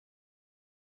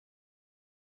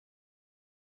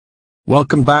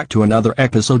Welcome back to another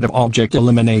episode of Object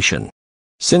Elimination.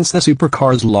 Since the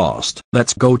supercars lost,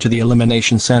 let's go to the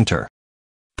Elimination Center.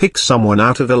 Pick someone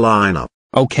out of a lineup.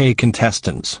 Okay,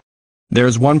 contestants.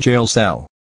 There's one jail cell.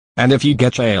 And if you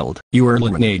get jailed, you are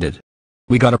eliminated.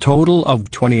 We got a total of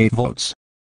 28 votes.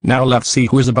 Now let's see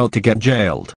who is about to get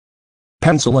jailed.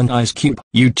 Pencil and Ice Cube,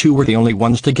 you two were the only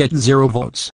ones to get 0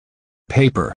 votes.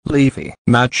 Paper, Leafy,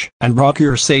 Match, and Rocky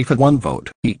are safe at 1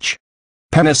 vote each.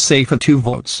 Pen is safe at 2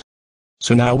 votes.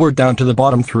 So now we're down to the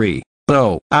bottom 3,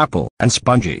 Bo, Apple, and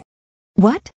Spongy.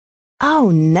 What?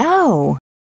 Oh no!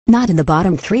 Not in the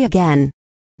bottom 3 again.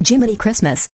 Jiminy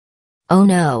Christmas. Oh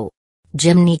no.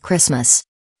 Jiminy Christmas.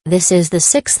 This is the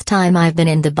 6th time I've been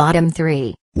in the bottom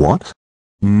 3. What?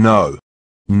 No.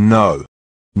 No.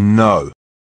 No.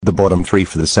 The bottom 3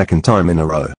 for the 2nd time in a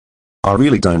row. I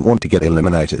really don't want to get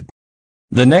eliminated.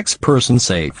 The next person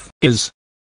safe is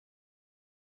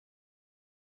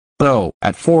Bo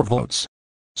at 4 votes.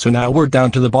 So now we're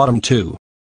down to the bottom 2.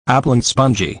 Apple and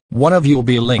Spongy, one of you will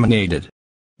be eliminated.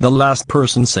 The last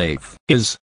person safe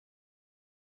is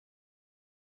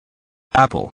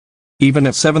Apple. Even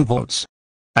at 7 votes.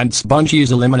 And Spongy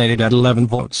is eliminated at 11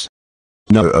 votes.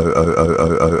 No.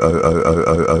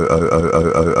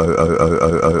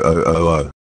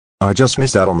 I just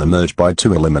missed out on the merge by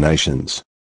 2 eliminations.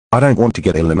 I don't want to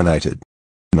get eliminated.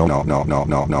 No.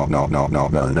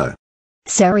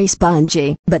 Sorry,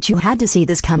 Spongy, but you had to see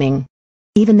this coming.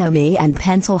 Even though me and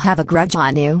Pencil have a grudge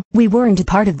on you, we weren't a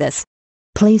part of this.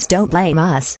 Please don't blame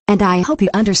us, and I hope you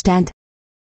understand.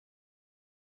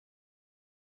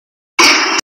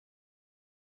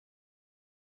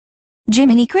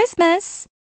 Jiminy Christmas!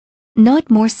 Not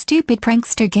more stupid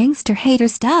prankster gangster hater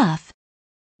stuff.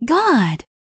 God!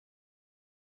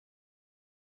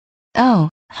 Oh,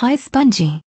 hi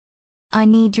Spongy. I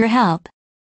need your help.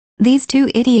 These 2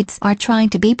 idiots are trying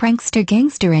to be prankster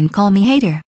gangster and call me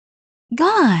hater.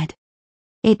 God!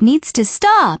 It needs to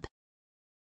stop!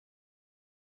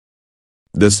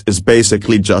 This is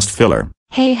basically just filler.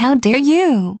 Hey, how dare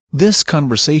you! This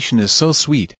conversation is so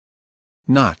sweet.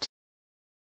 Not.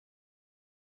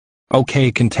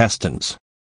 Okay, contestants.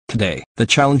 Today, the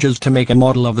challenge is to make a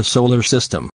model of the solar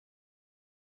system.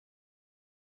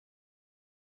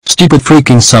 Stupid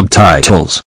freaking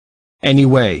subtitles.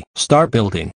 Anyway, start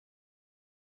building.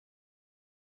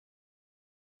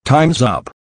 Time's up.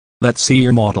 Let's see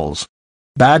your models.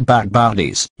 Bad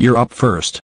Baddies, you're up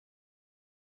first.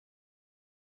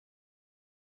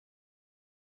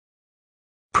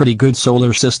 Pretty good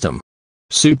solar system.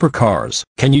 Supercars,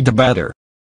 can you do better?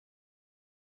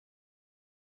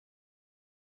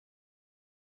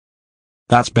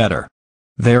 That's better.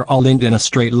 They're all linked in a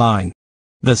straight line.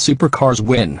 The supercars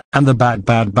win, and the bad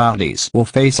baddies will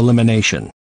face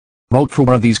elimination. Vote for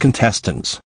one of these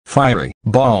contestants. Fiery,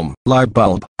 Bomb, Light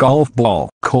Bulb, Golf Ball,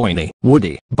 Coiny,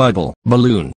 Woody, Bubble,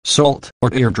 Balloon, Salt, or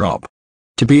Teardrop.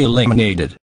 To be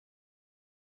eliminated,